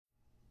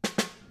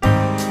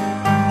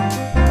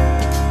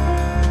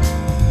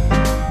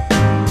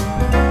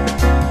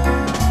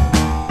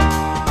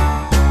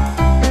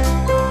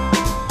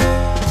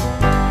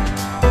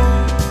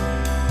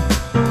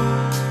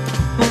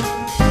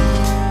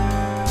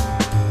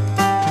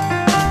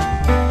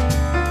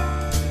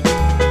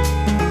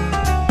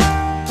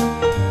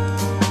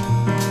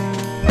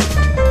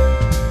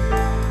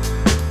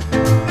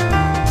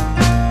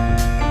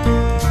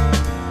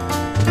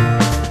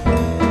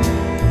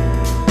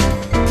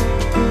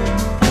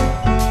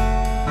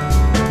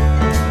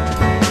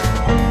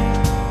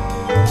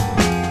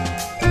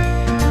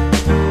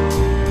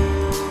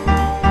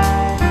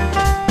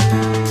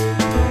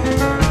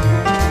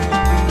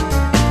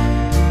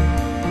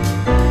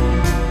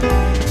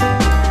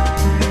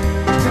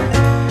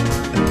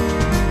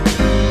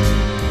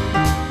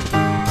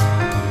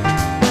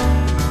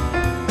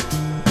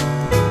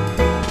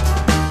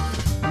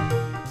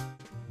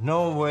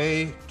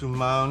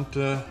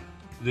put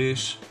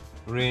these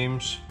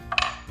rims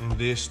in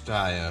these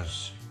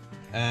tires,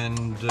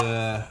 and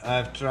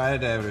I've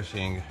tried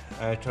everything.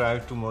 I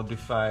tried to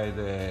modify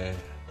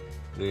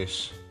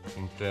this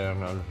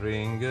internal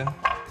ring,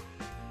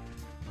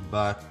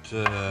 but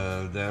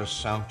there's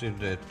something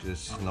that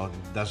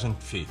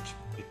doesn't fit.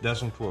 It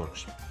doesn't work.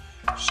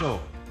 So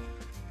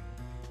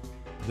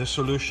the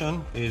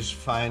solution is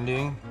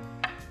finding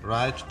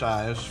right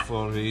tires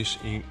for these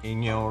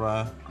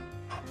Injora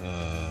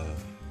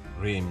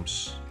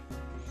rims,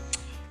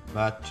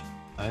 but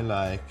I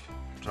like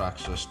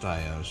Traxxas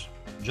tires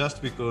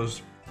just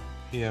because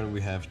here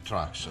we have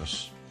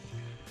Traxxas.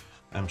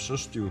 I'm so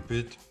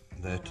stupid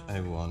that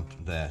I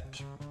want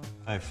that.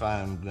 I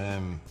found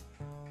them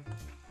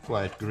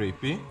quite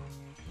grippy,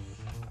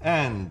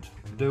 and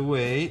the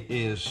way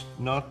is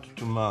not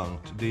to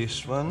mount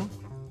this one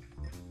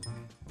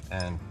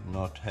and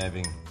not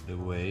having the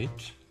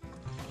weight,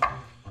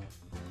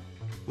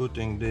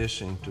 putting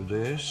this into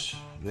this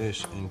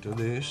into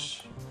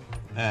this,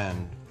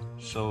 and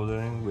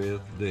soldering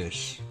with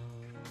this.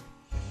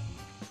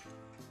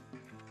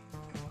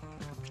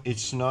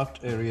 It's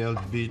not a real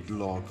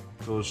beadlock,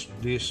 because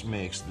this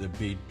makes the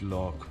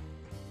beadlock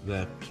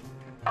that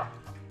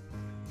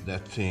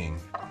thing.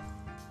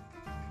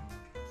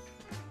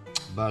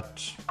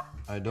 But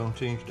I don't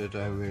think that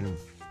I will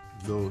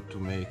go to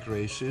make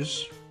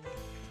races,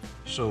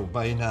 so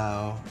by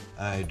now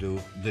I do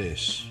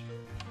this.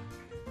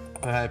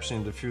 Perhaps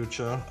in the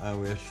future I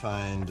will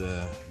find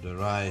the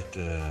right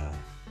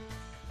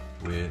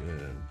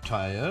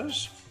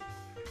tires,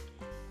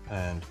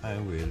 and I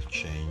will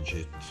change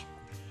it.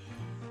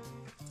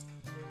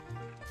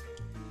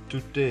 To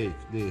take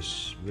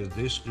this, with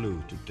this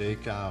glue, to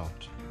take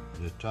out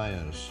the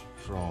tires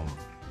from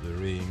the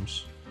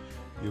rims,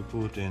 you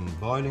put in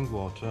boiling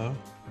water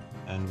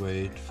and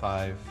wait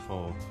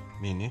 5-4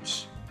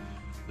 minutes.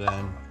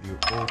 Then you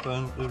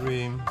open the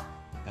rim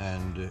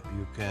and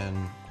you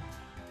can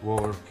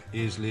work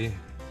easily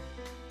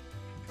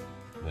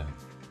then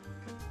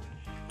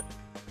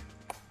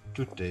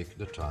to take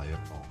the tire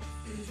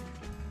off.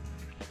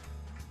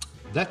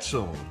 That's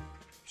all.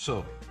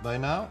 So by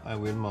now I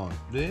will mount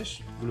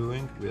this,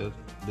 gluing with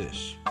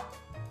this.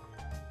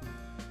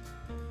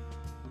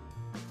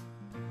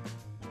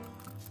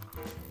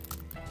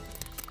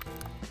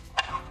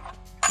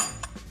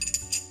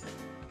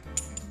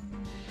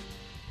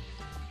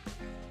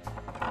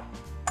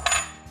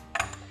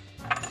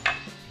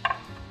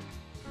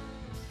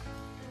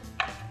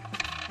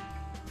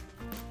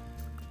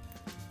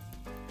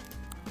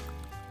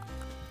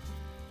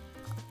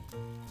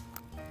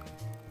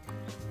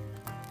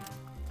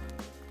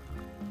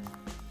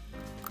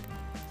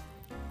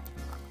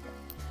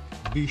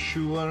 Be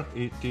sure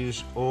it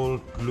is all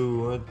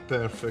glued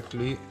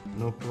perfectly,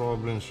 no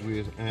problems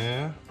with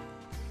air.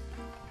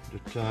 The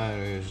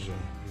tire is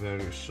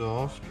very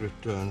soft,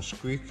 returns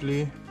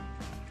quickly.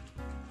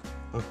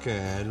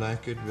 Okay, I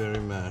like it very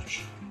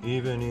much,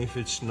 even if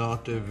it's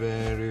not a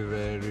very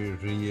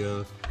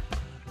real,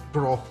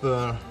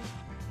 proper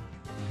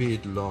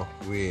beadlock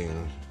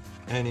wheel.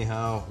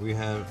 Anyhow, we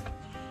have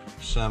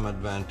some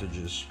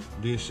advantages.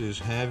 This is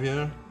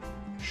heavier,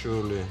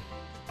 surely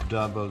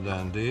double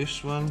than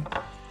this one,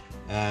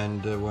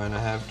 and when I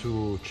have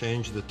to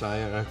change the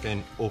tire I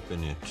can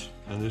open it,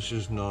 and this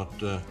is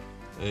not a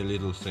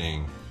little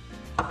thing.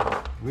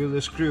 With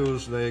the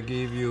screws they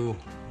give you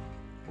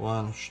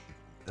a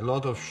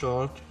lot of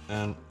short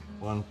and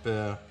one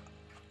pair,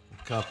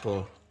 a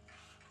couple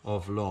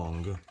of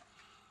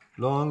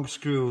long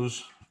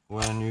screws.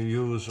 When you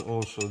use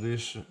also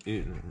this,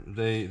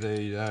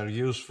 they are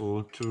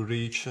useful to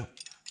reach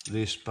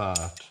this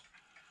part.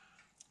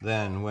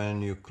 Then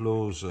when you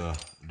close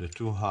the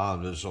two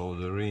halves of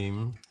the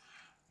rim,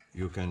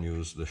 you can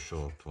use the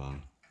short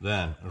one.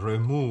 Then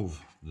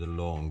remove the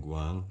long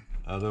one,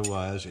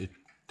 otherwise it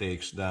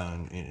takes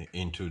down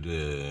into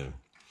the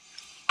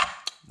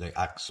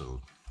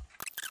axle.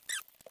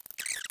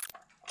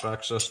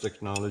 Traxxas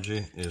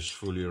technology is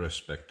fully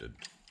respected,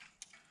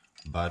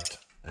 but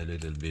a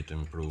little bit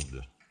improved.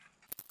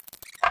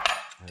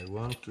 I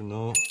want to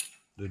know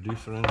the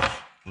difference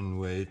in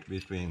weight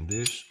between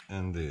this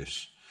and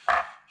this.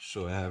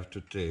 So I have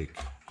to take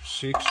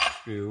 6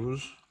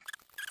 screws,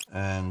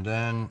 and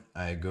then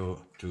I go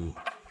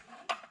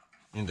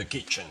in the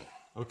kitchen.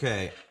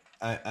 Okay,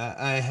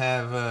 I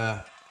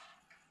have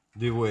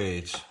the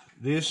weights.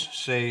 This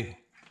say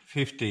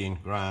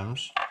 15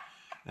 grams,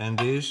 and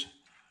this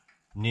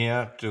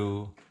near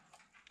to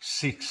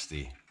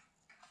 60.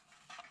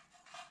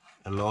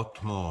 A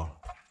lot more.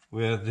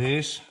 With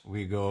this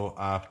we go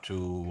up to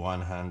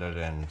 100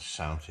 and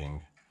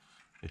something.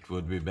 It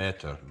would be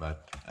better,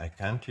 but I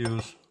can't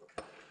use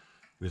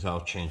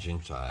without changing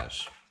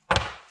tires.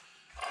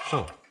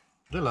 So,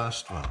 the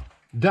last one.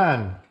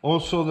 Done!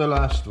 Also the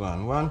last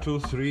one. 1, 2,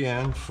 3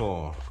 and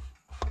 4.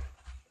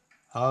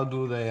 How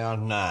do they are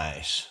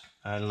nice.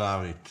 I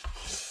love it.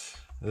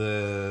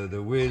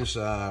 The wheels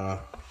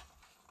are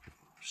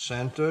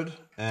centered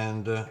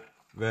and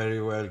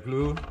very well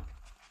glued.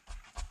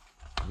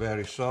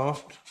 Very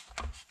soft.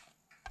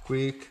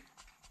 quick,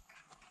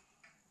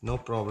 no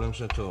problems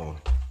at all.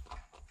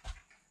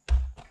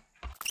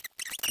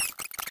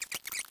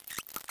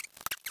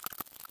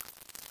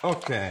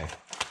 Okay,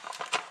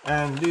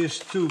 and these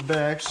two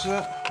bags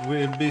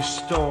will be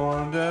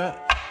stored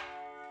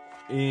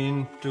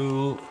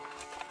into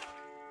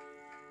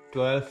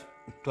 12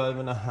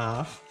 and a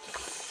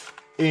half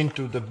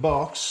into the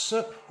box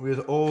with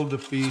all the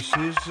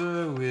pieces,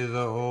 with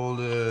all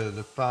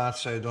the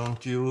parts I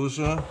don't use,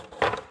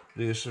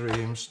 these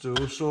rims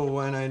too. So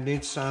when I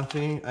need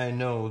something, I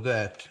know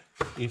that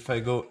if I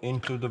go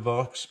into the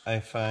box, I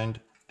find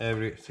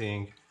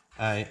everything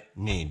I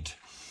need.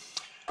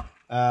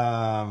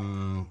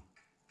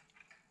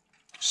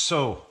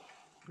 So,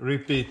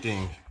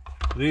 repeating,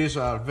 these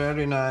are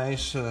very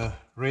nice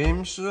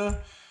rims,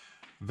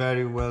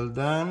 very well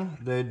done.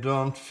 They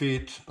don't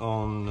fit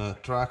on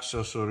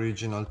Traxxas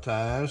original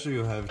tires.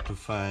 You have to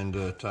find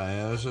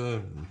tires,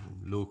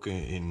 look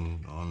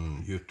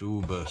on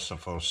YouTube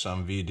for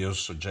some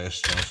videos,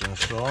 suggestions and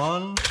so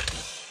on.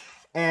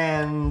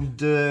 And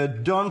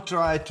don't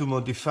try to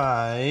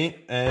modify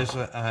as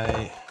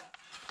I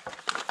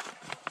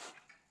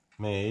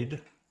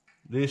made.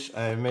 This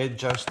I made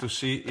just to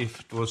see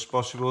if it was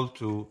possible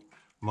to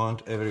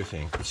mount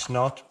everything. It's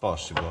not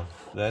possible.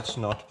 That's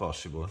not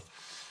possible.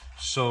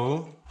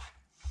 So,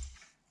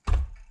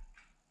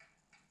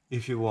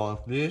 if you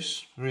want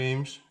these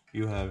rims,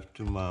 you have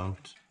to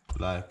mount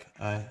like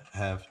I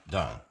have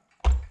done.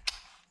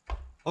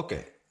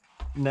 Okay,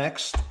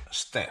 next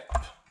step.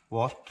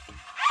 What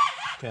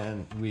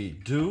can we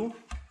do?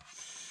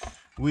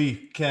 We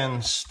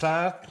can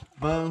start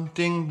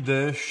mounting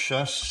the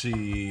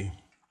chassis.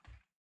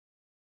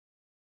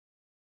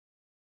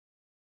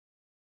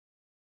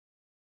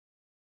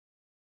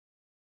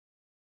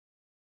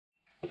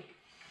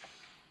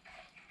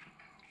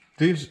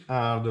 These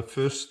are the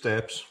first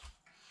steps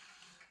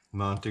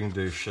mounting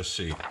the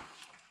chassis.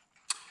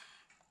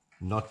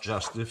 Not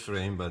just the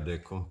frame, but the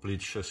complete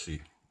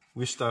chassis.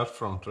 We start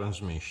from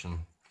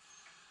transmission.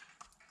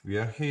 We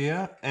are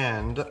here,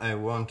 and I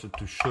wanted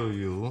to show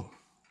you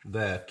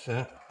that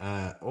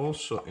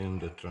also in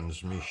the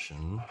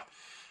transmission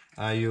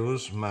I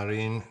use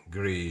marine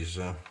grease.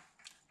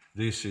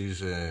 This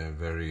is a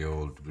very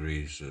old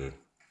grease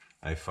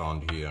I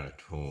found here at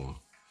home.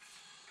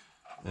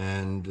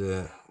 And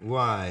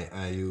why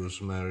I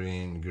use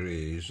marine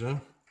grease?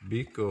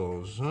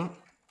 Because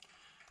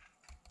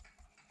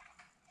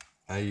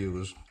I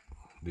use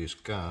these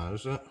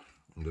cars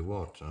in the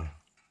water,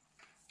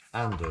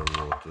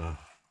 underwater.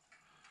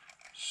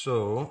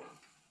 So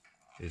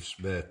it's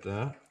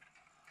better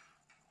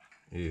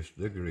if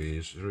the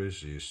grease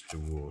resists the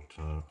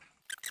water.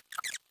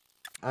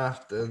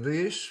 After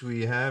this,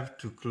 we have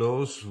to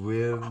close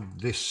with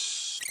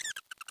this.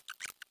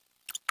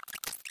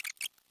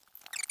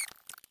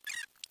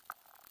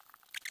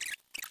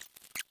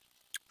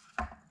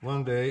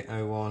 One day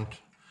I want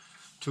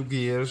 2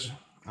 gears,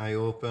 I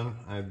open,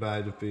 I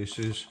buy the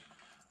pieces,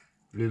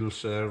 little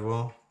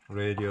servo,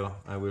 radio,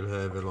 I will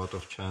have a lot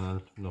of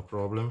channels, no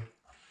problem.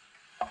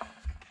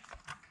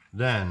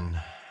 Then,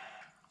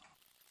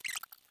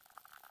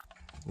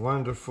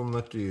 wonderful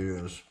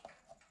materials.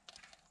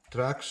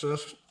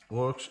 Traxxas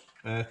works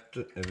at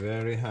a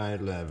very high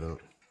level.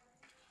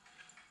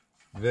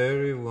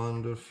 Very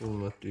wonderful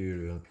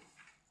material.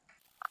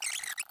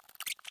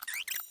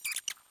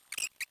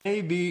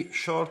 Maybe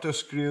shorter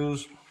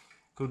screws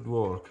could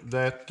work.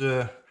 That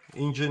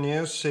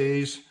engineer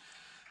says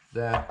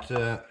that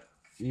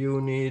you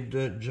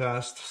need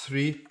just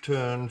 3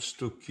 turns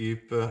to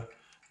keep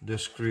the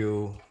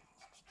screw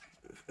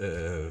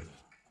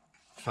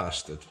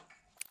fastened.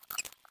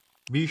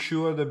 Be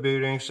sure the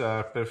bearings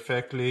are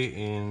perfectly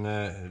in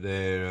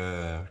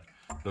their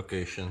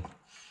location.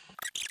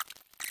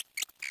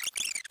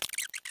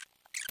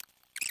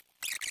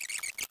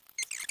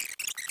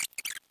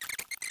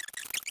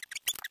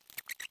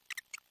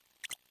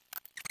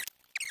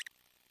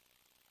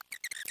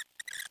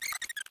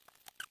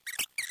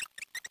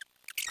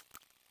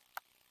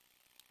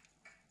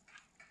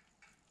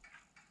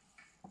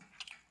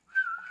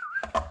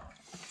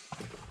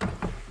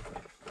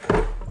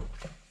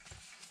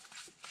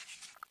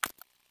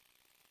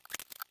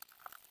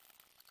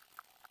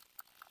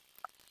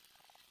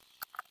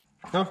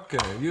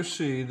 Okay, you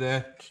see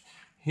that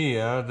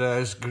here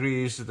there's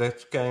grease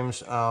that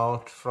comes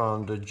out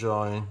from the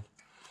joint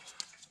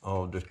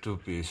of the 2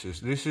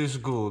 pieces. This is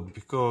good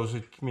because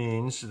it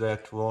means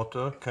that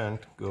water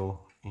can't go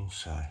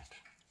inside.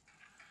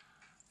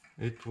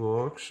 It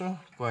works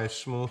quite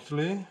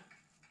smoothly.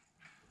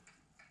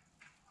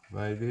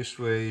 By this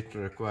way it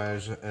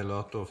requires a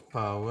lot of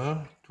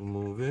power to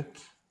move it.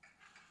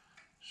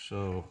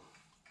 So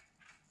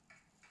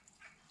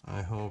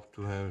I hope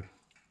to have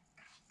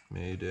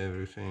made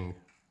everything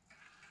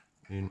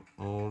in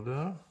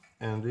order,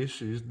 and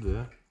this is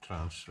the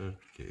transfer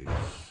case.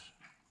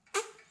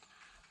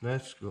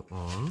 Let's go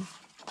on.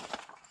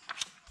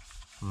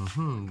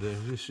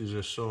 This is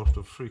a sort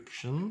of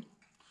friction.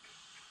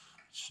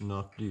 It's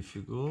not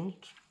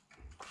difficult.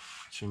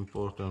 It's It's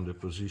important the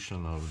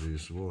position of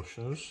these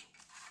washers.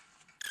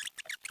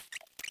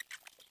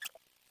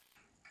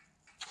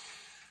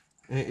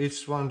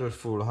 It's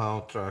wonderful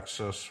how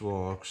Traxxas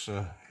works.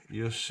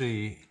 You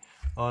see,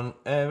 on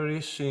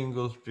every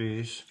single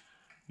piece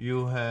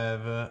you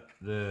have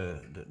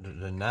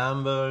the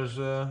numbers,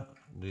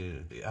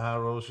 the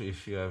arrows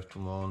if you have to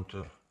mount.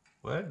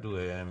 Where do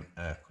I am?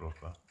 Ecco.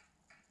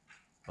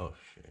 Oh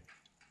shit.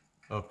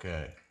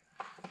 Okay.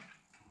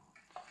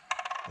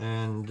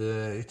 And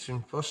it's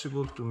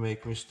impossible to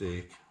make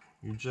mistake.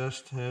 You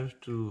just have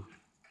to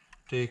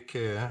take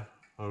care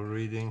of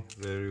reading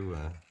very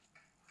well.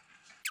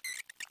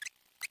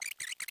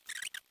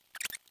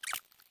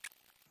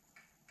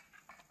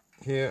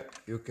 Here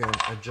you can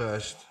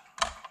adjust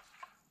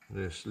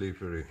the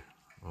slippery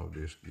of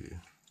this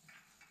gear.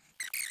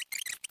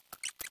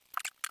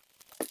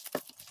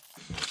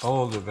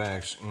 All the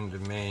bags in the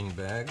main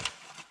bag.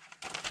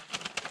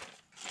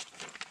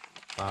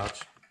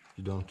 But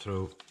you don't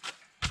throw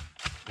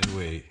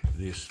away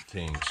these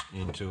things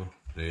into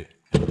the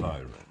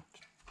environment.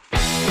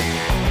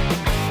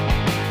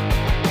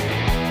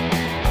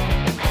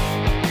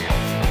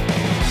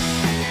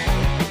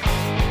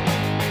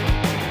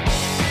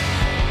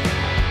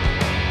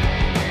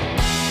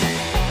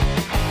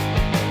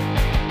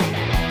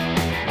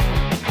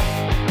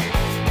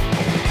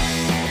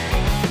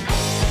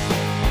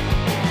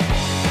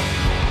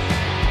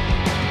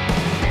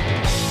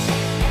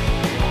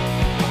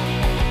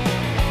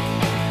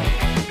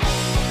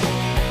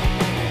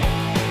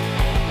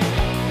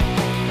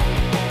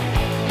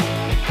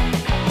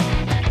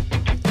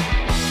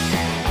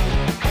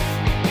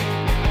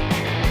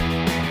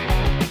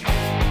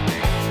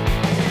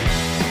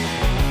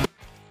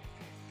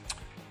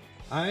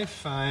 I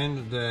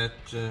find that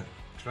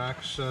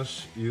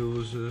Traxxas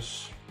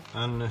uses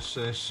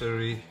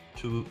unnecessary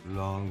too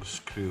long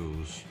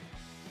screws.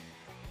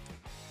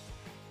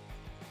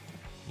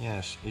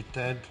 Yes, it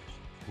had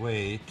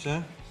weight,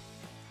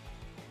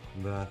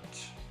 but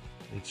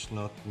it's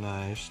not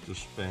nice to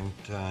spend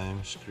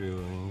time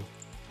screwing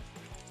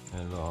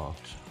a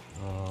lot.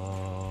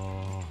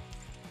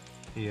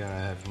 Here I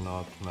have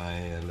not my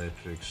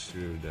electric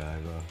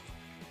screwdriver.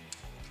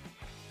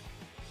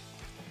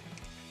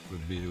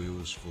 Would be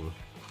useful,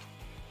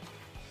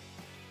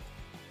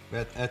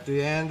 but at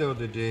the end of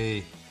the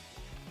day,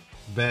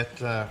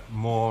 better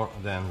more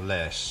than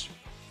less.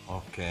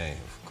 Okay,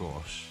 of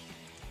course,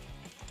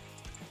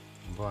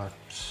 but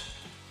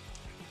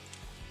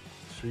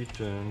 3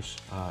 turns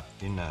are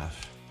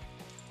enough.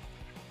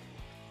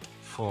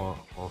 4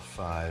 or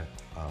 5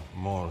 are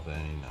more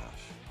than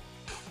enough,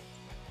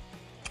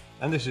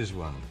 and this is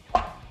one.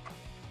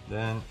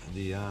 Then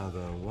the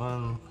other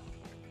one,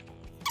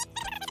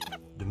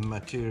 the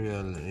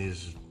material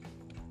is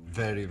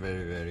very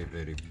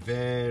good.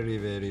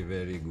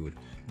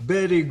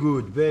 Very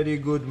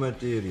good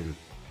material.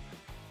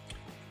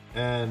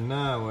 And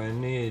now I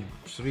need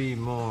 3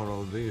 more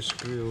of these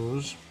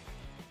screws.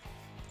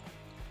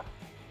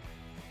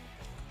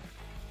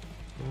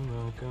 Come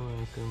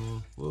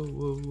on.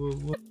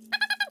 Whoa.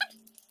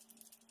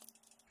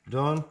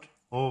 Don't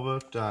over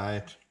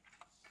tight.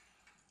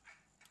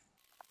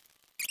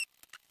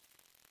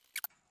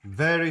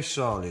 Very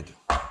solid.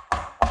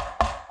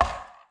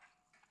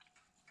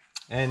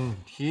 And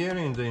here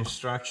in the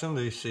instruction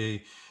they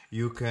say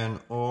you can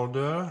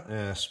order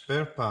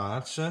spare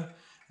parts,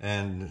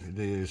 and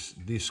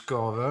this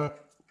cover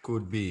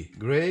could be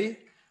gray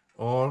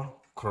or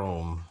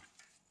chrome.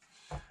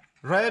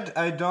 Red,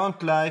 I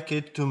don't like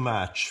it too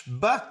much,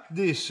 but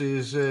this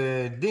is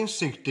a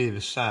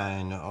distinctive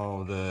sign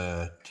of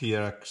the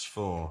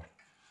TRX4,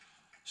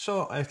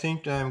 so I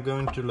think I'm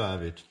going to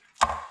love it.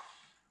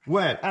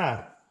 Well,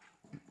 a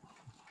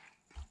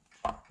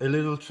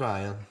little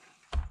trial.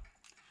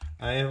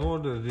 I have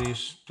ordered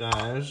these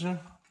tires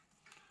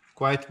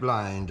quite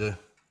blind.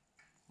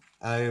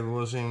 I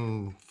was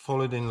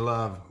fallen in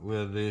love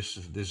with this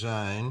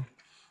design,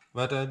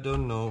 but I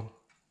don't know.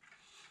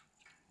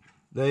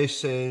 They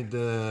say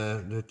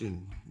that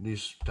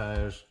these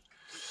tires,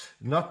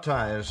 not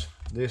tires,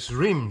 these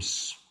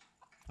rims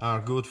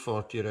are good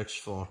for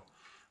TRX4,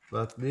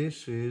 but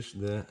this is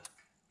the...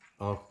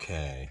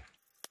 okay,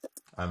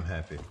 I'm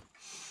happy.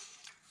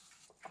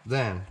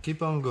 Then,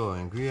 keep on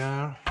going, we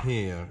are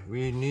here,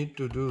 we need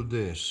to do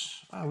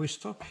this. We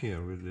stop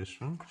here with this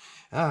one.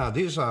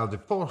 These are the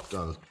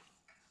portal.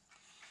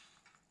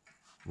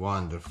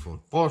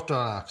 Wonderful.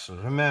 Portal axle.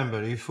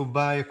 Remember, if you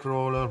buy a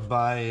crawler,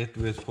 buy it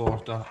with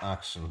portal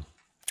axle.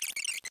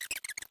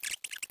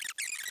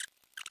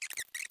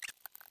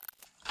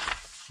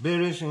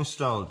 Bearings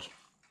installed.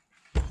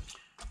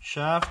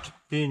 Shaft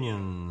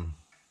pinion.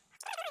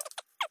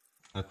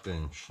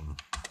 Attention.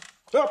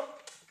 Stop!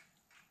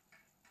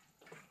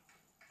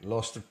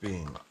 Lost a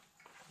pin.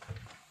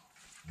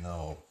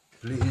 No,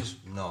 please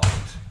not.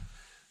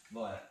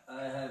 But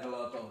I have a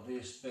lot of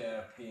these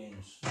spare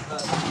pins,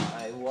 but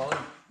I want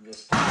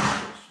this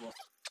one.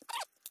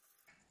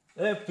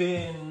 A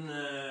pin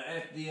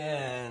at the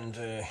end.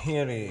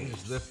 Here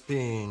is the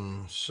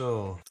pin.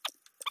 So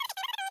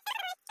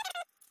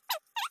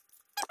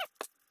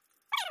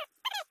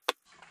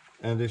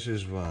And this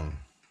is one.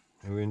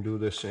 And we'll do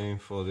the same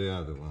for the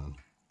other one.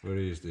 Where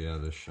is the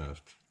other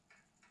shaft?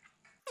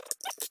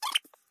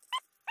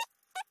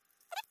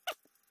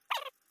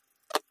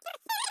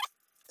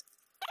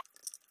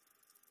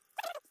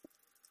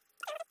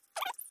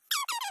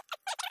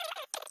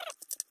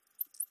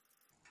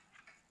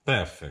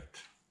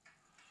 Perfect.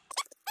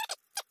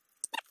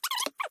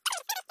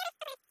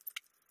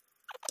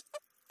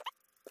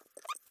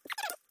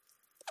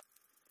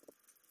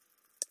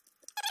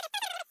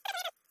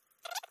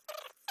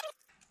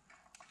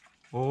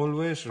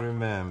 Always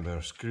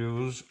remember,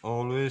 screws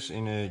always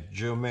in a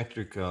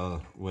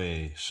geometrical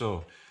way.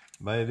 So,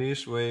 by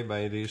this way,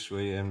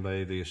 and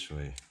by this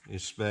way.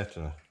 It's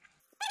better.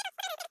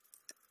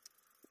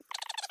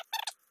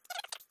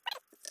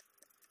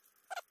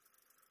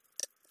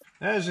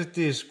 As it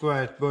is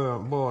quite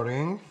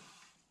boring,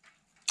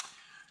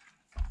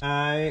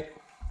 I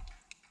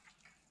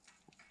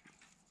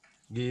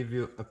give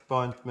you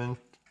appointment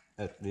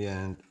at the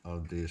end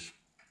of this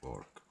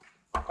work.